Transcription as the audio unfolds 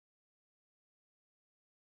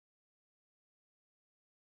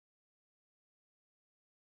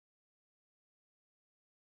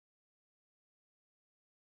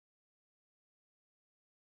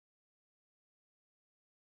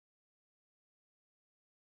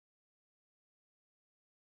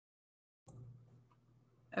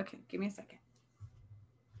Okay, give me a second.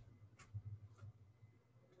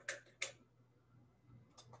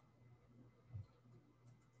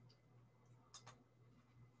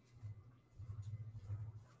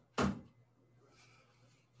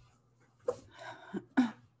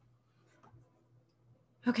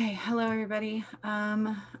 Okay, hello everybody.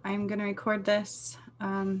 I'm going to record this.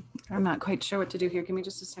 I'm not quite sure what to do here. Give me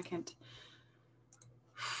just a second.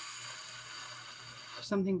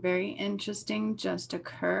 Something very interesting just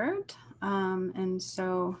occurred. And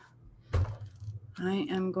so I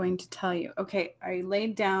am going to tell you. Okay, I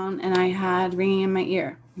laid down and I had ringing in my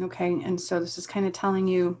ear. Okay, and so this is kind of telling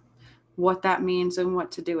you what that means and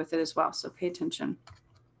what to do with it as well. So pay attention.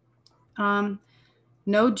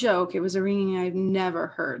 No joke, it was a ringing I've never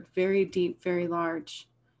heard. Very deep, very large.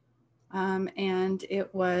 And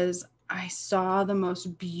it was, I saw the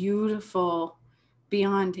most beautiful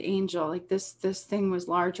beyond angel. Like this thing was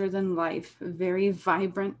larger than life, very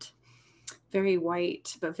vibrant, very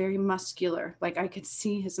white, but very muscular. Like I could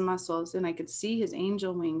see his muscles and I could see his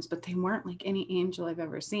angel wings, but they weren't like any angel I've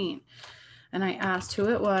ever seen. And I asked who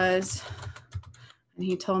it was, and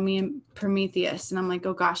he told me Prometheus. And I'm like,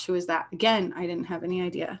 oh gosh, who is that? Again, I didn't have any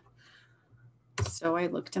idea. So I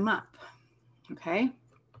looked him up. Okay.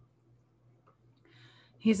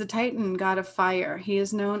 He's a Titan, god of fire. He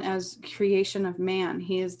is known as creation of man.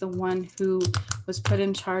 He is the one who was put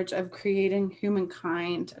in charge of creating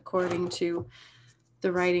humankind, according to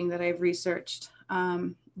the writing that I've researched.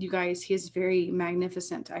 You guys, he is very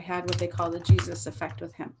magnificent. I had what they call the Jesus effect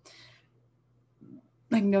with him.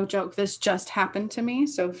 Like, no joke, this just happened to me.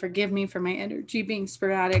 So forgive me for my energy being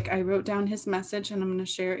sporadic. I wrote down his message and I'm going to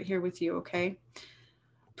share it here with you, okay?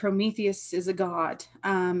 Prometheus is a god.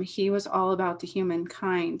 He was all about the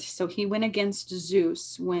humankind. So he went against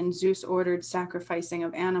Zeus when Zeus ordered sacrificing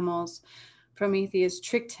of animals. Prometheus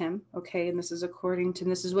tricked him. Okay, and this is according to,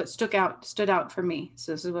 this is what stood out for me.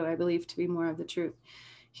 So this is what I believe to be more of the truth.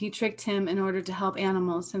 He tricked him in order to help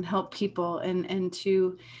animals and help people, and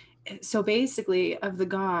to, so basically, of the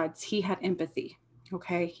gods, he had empathy.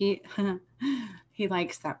 Okay, he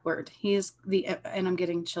likes that word. He is the, and I'm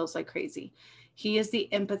getting chills like crazy. He is the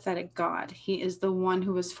empathetic God. He is the one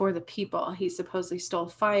who was for the people. He supposedly stole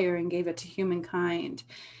fire and gave it to humankind.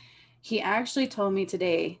 He actually told me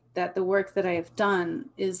today that the work that I have done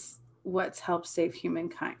is what's helped save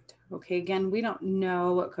humankind. Okay, again, we don't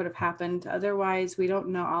know what could have happened. Otherwise, we don't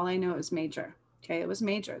know. All I know is major. Okay, it was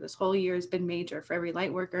major. This whole year has been major for every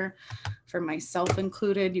light worker, for myself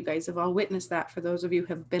included. You guys have all witnessed that for those of you who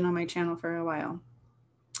have been on my channel for a while.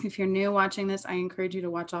 If you're new watching this, I encourage you to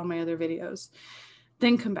watch all my other videos.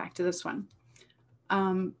 Then come back to this one.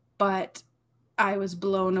 But I was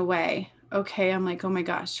blown away. Okay, I'm like, oh my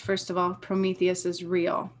gosh, first of all, Prometheus is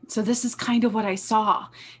real. So this is kind of what I saw.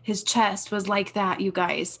 His chest was like that, you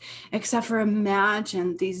guys, except for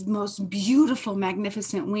imagine these most beautiful,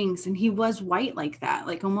 magnificent wings. And he was white like that,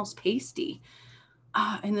 like almost pasty.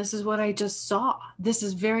 And this is what I just saw. This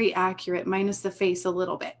is very accurate, minus the face a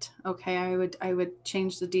little bit. Okay, I would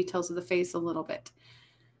change the details of the face a little bit.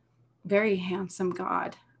 Very handsome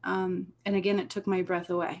God. And again, it took my breath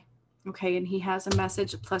away. Okay, and he has a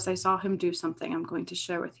message. Plus, I saw him do something I'm going to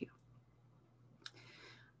share with you.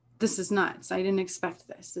 This is nuts. I didn't expect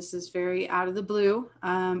this. This is very out of the blue.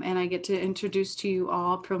 And I get to introduce to you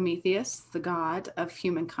all Prometheus, the god of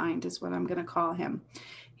humankind, is what I'm going to call him.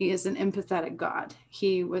 He is an empathetic God.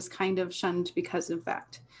 He was kind of shunned because of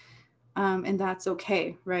that. And that's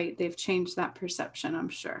okay, right? They've changed that perception, I'm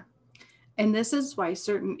sure. And this is why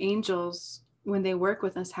certain angels, when they work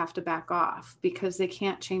with us, have to back off, because they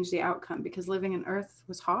can't change the outcome, because living on earth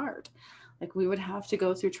was hard. Like we would have to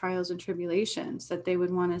go through trials and tribulations that they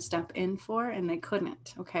would want to step in for, and they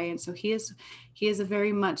couldn't. Okay. And so he is a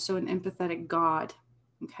very much so an empathetic God.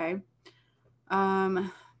 Okay.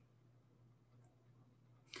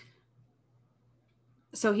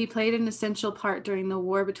 So he played an essential part during the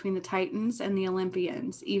war between the Titans and the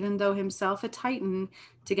Olympians. Even though himself a Titan,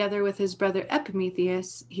 together with his brother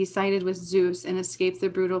Epimetheus, he sided with Zeus and escaped the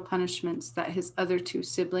brutal punishments that his other two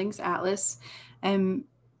siblings, Atlas and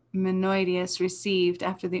Menoides, received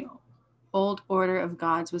after the old order of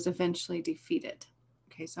gods was eventually defeated.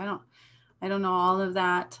 Okay, so I don't know all of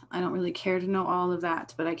that. I don't really care to know all of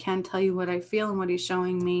that, but I can tell you what I feel and what he's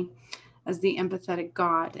showing me as the empathetic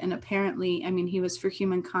God. And apparently, I mean, he was for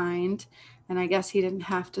humankind, and I guess he didn't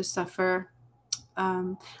have to suffer.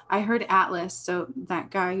 I heard Atlas, so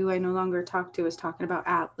that guy who I no longer talk to is talking about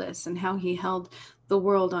Atlas and how he held the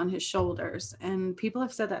world on his shoulders. And people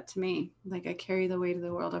have said that to me, like I carry the weight of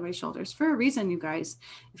the world on my shoulders for a reason, you guys.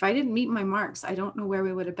 If I didn't meet my marks, I don't know where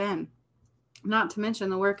we would have been. Not to mention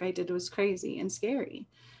the work I did was crazy and scary.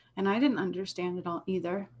 And I didn't understand it all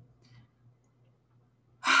either.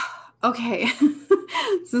 Okay.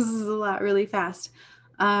 So this is a lot really fast.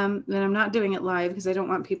 And I'm not doing it live because I don't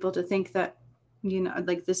want people to think that,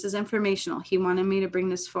 like this is informational. He wanted me to bring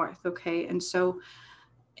this forth. Okay. And so,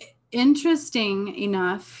 interesting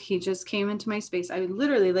enough, he just came into my space. I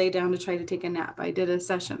literally lay down to try to take a nap. I did a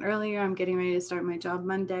session earlier. I'm getting ready to start my job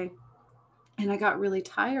Monday. And I got really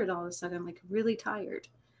tired all of a sudden, like really tired.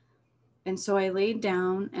 And so I laid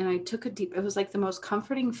down and I took it was like the most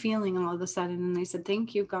comforting feeling all of a sudden. And I said,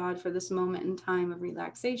 thank you, God, for this moment in time of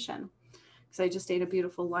relaxation. Because I just ate a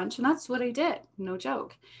beautiful lunch. And that's what I did. No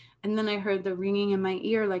joke. And then I heard the ringing in my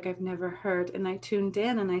ear like I've never heard. And I tuned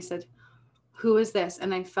in and I said, who is this?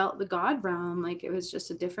 And I felt the God realm, like it was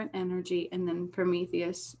just a different energy. And then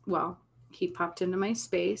Prometheus, well, he popped into my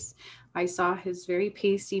space. I saw his very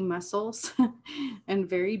pasty muscles and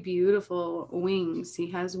very beautiful wings.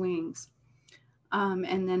 He has wings.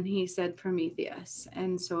 And then he said Prometheus.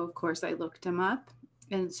 And so, of course, I looked him up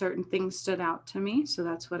and certain things stood out to me. So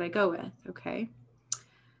that's what I go with. Okay.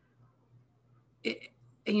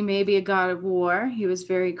 He may be a god of war. He was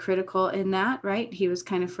very critical in that, right? He was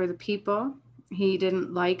kind of for the people. He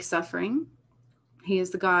didn't like suffering. He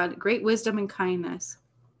is the god, great wisdom and kindness.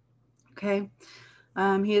 Okay.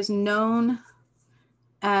 He is known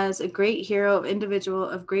as a great hero of individual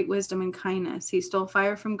of great wisdom and kindness. He stole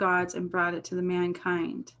fire from gods and brought it to the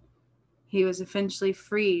mankind. He was eventually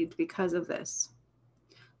freed because of this.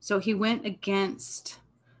 So he went against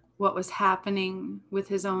what was happening with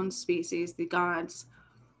his own species, the gods,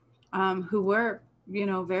 who were,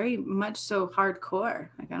 very much so hardcore.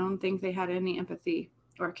 Like, I don't think they had any empathy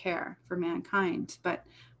or care for mankind, but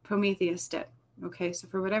Prometheus did. Okay, so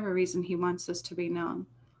for whatever reason, he wants this to be known.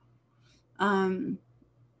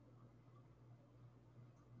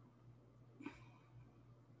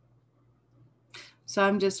 So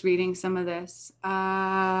I'm just reading some of this.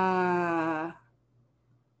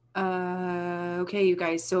 Okay, you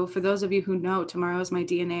guys. So for those of you who know, tomorrow is my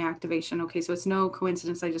DNA activation. Okay, so it's no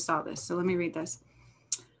coincidence I just saw this. So let me read this.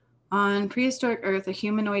 On prehistoric Earth, a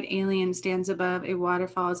humanoid alien stands above a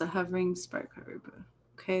waterfall as a hovering spark.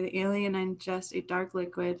 Okay, the alien ingests a dark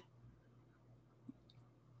liquid.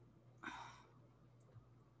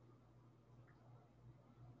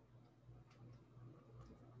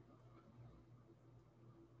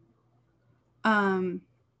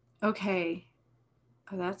 Okay.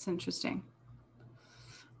 Oh, that's interesting.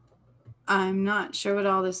 I'm not sure what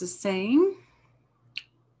all this is saying.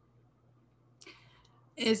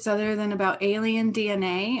 It's other than about alien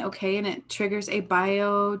DNA, okay, and it triggers a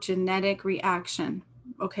biogenetic reaction.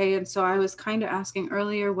 Okay, and so I was kind of asking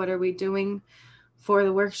earlier, what are we doing for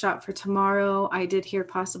the workshop for tomorrow? I did hear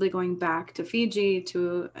possibly going back to Fiji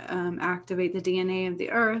to activate the DNA of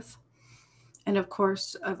the earth and of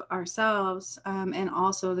course of ourselves, and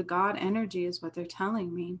also the God energy is what they're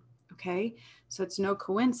telling me. Okay, so it's no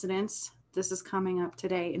coincidence this is coming up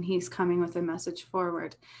today and he's coming with a message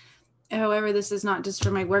forward. However, this is not just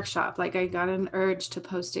for my workshop. Like, I got an urge to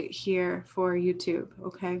post it here for YouTube.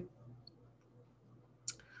 Okay.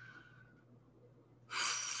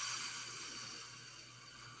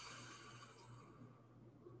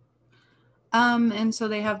 And so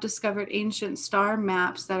they have discovered ancient star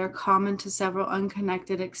maps that are common to several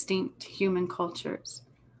unconnected, extinct human cultures.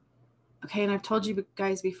 Okay, and I've told you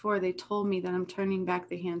guys before, they told me that I'm turning back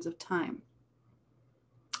the hands of time.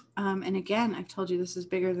 And again, I've told you this is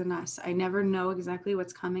bigger than us. I never know exactly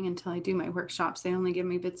what's coming until I do my workshops. They only give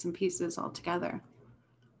me bits and pieces all together.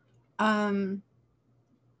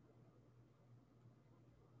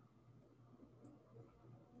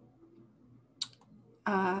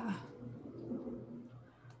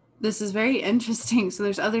 This is very interesting. So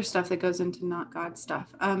there's other stuff that goes into not God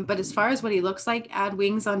stuff. But as far as what he looks like, add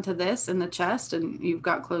wings onto this in the chest and you've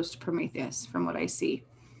got close to Prometheus from what I see.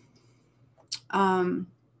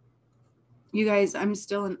 You guys, I'm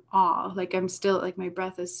still in awe. Like, I'm still, like, my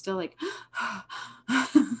breath is still like,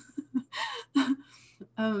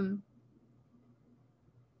 now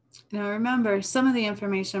remember, some of the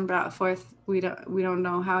information brought forth, we don't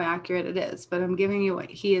know how accurate it is, but I'm giving you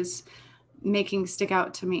what he is making stick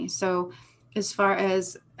out to me. So as far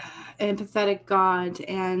as empathetic God,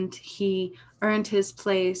 and he earned his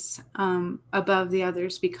place above the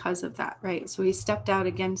others because of that, right? So he stepped out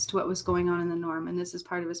against what was going on in the norm, and this is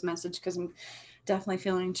part of his message because I'm definitely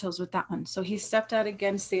feeling chills with that one. So he stepped out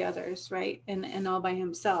against the others, right? And all by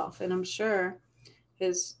himself. And I'm sure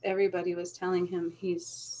everybody was telling him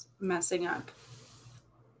he's messing up.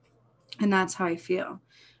 And that's how I feel.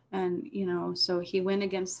 And, so he went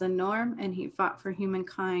against the norm and he fought for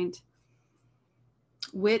humankind.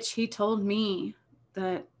 which he told me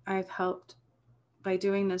that I've helped by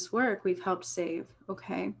doing this work, we've helped save.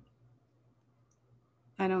 Okay.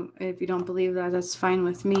 If you don't believe that, that's fine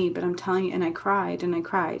with me, but I'm telling you, and I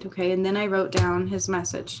cried. Okay. And then I wrote down his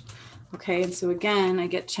message. Okay. And so again, I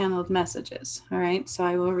get channeled messages. All right. So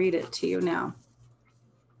I will read it to you now.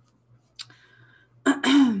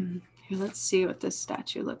 Here, let's see what this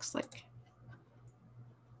statue looks like.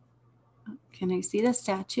 Can I see the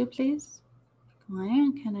statue, please? Why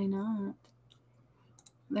can I not?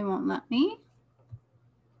 They won't let me.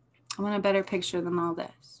 I want a better picture than all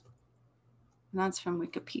this. And that's from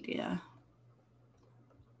Wikipedia.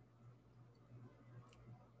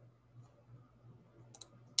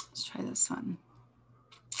 Let's try this one.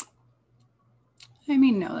 I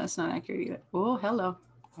mean, no, that's not accurate either. Oh, hello.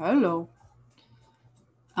 Hello.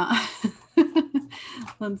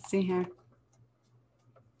 Let's see here.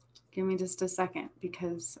 Give me just a second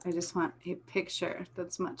because I just want a picture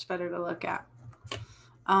that's much better to look at.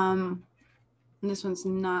 And this one's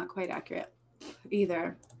not quite accurate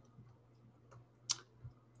either.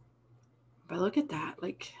 But look at that.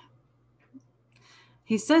 Like,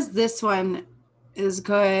 he says this one is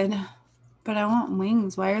good, but I want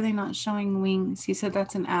wings. Why are they not showing wings? He said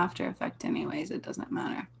that's an after effect anyways. It doesn't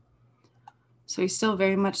matter. So he's still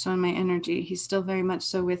very much so in my energy. He's still very much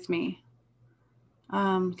so with me.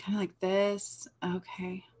 Kind of like this.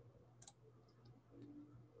 Okay.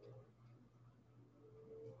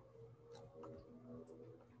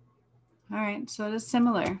 All right. So it is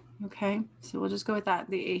similar. Okay. So we'll just go with that.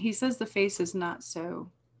 He says the face is not so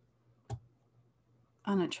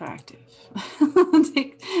unattractive.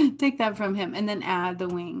 take that from him and then add the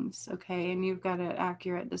wings. Okay. And you've got an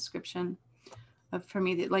accurate description of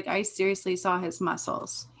Prometheus. Like, I seriously saw his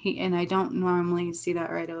muscles. And I don't normally see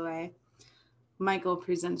that right away. Michael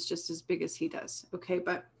presents just as big as he does. Okay.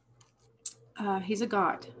 But he's a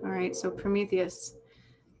god. All right. So Prometheus,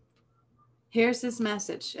 here's his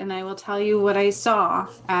message. And I will tell you what I saw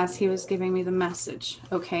as he was giving me the message.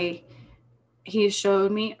 Okay. He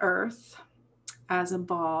showed me Earth as a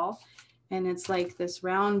ball, and it's like this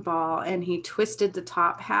round ball, and he twisted the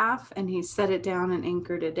top half and he set it down and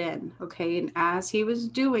anchored it in. Okay. And as he was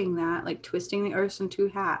doing that, like twisting the earth in two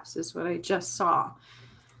halves is what I just saw.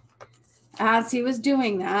 As he was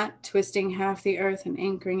doing that, twisting half the earth and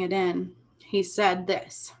anchoring it in, he said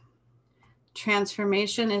this: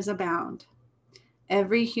 transformation is abound,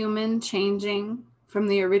 every human changing from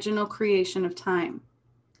the original creation of time.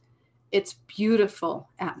 It's beautiful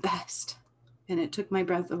at best. And it took my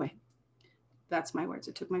breath away. That's my words.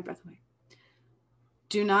 It took my breath away.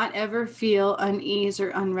 Do not ever feel unease or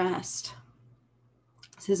unrest.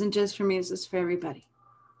 This isn't just for me. This is for everybody.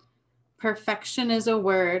 Perfection is a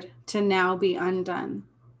word to now be undone.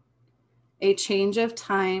 A change of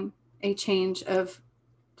time, a change of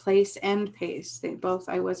place and pace. It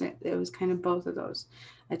was kind of both of those.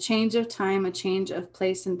 A change of time, a change of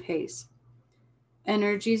place and pace.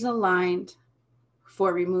 Energies aligned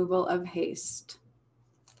for removal of haste.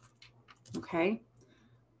 Okay.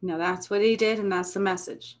 Now that's what he did, and that's the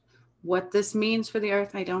message. What this means for the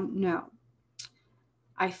earth, I don't know.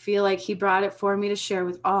 I feel like he brought it for me to share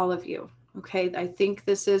with all of you. Okay. I think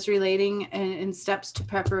this is relating in steps to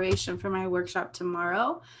preparation for my workshop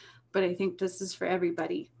tomorrow, but I think this is for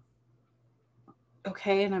everybody.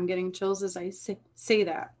 Okay. And I'm getting chills as I say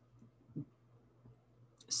that.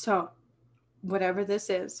 So whatever this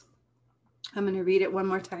is, I'm going to read it one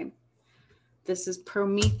more time. This is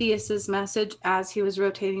Prometheus's message as he was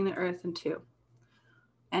rotating the earth in two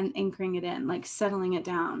and anchoring it in, like settling it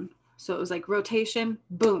down. So it was like rotation,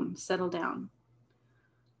 boom, settle down.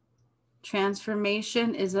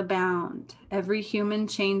 Transformation is abound, every human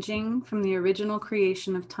changing from the original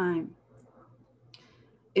creation of time.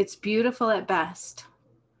 It's beautiful at best.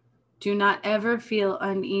 Do not ever feel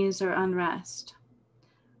unease or unrest.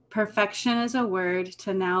 Perfection is a word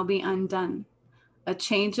to now be undone, a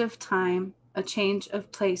change of time, a change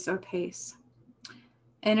of place or pace.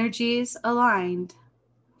 Energies aligned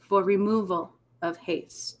for removal of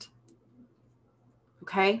haste.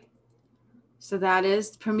 Okay? So that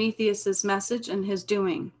is Prometheus's message and his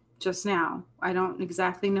doing just now. I don't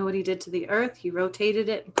exactly know what he did to the earth. He rotated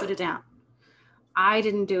it and put it down. I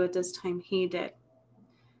didn't do it this time. He did.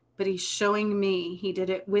 But he's showing me. He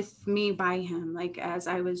did it with me by him, like as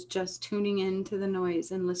I was just tuning into the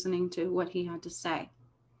noise and listening to what he had to say.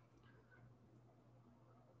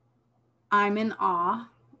 I'm in awe,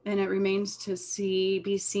 and it remains to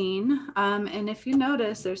be seen. And if you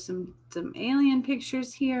notice, there's some alien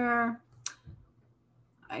pictures here.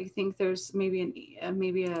 I think there's maybe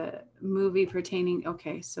a movie pertaining.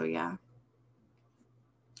 Okay, so yeah.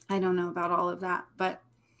 I don't know about all of that, but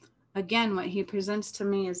again, what he presents to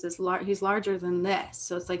me is this he's larger than this.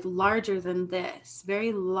 So it's like larger than this,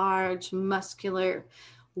 very large, muscular,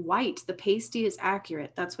 white. The pasty is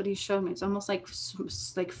accurate. That's what he showed me. It's almost like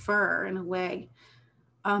fur in a way.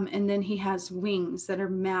 And then he has wings that are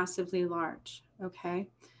massively large. Okay.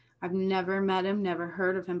 I've never met him, never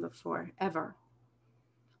heard of him before, ever.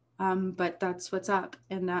 But that's what's up.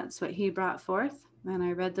 And that's what he brought forth. And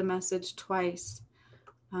I read the message twice.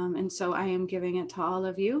 And so I am giving it to all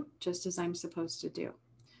of you, just as I'm supposed to do.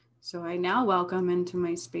 So I now welcome into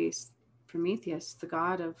my space Prometheus, the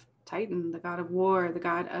god of Titan, the god of war, the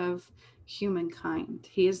god of humankind.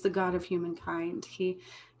 He is the god of humankind. He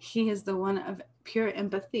is the one of pure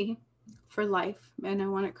empathy for life. And I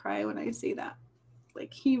want to cry when I see that.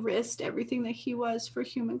 Like, he risked everything that he was for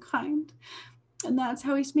humankind. And that's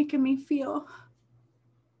how he's making me feel.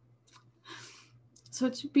 So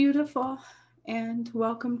it's beautiful. And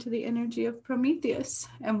welcome to the energy of Prometheus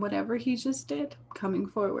and whatever he just did coming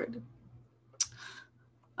forward.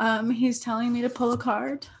 He's telling me to pull a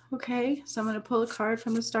card. Okay, so I'm going to pull a card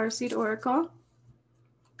from the Starseed Oracle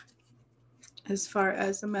as far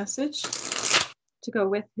as a message to go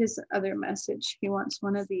with his other message. He wants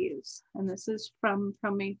one of these, and this is from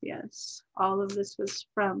Prometheus. All of this was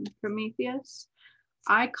from Prometheus.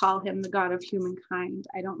 I call him the god of humankind.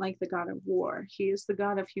 I don't like the god of war. He is the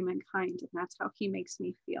god of humankind, and that's how he makes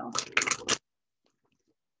me feel.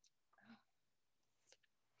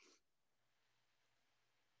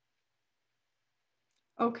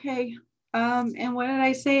 Okay. And what did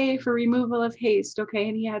I say for removal of haste? Okay,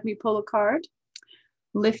 and he had me pull a card,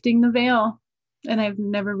 lifting the veil. And I've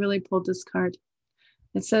never really pulled this card.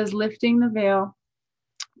 It says lifting the veil,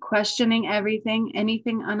 questioning everything,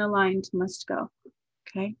 anything unaligned must go.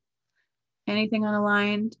 Okay. Anything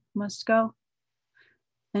unaligned must go.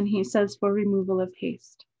 And he says for removal of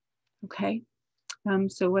haste. Okay.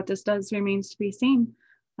 So what this does remains to be seen.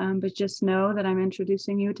 But just know that I'm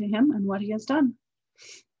introducing you to him and what he has done.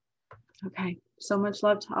 Okay. So much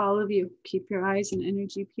love to all of you. Keep your eyes and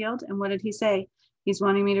energy peeled. And what did he say? He's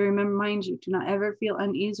wanting me to remind you, do not ever feel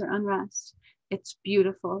unease or unrest. It's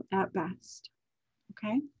beautiful at best.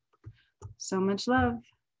 Okay. So much love.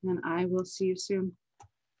 And I will see you soon.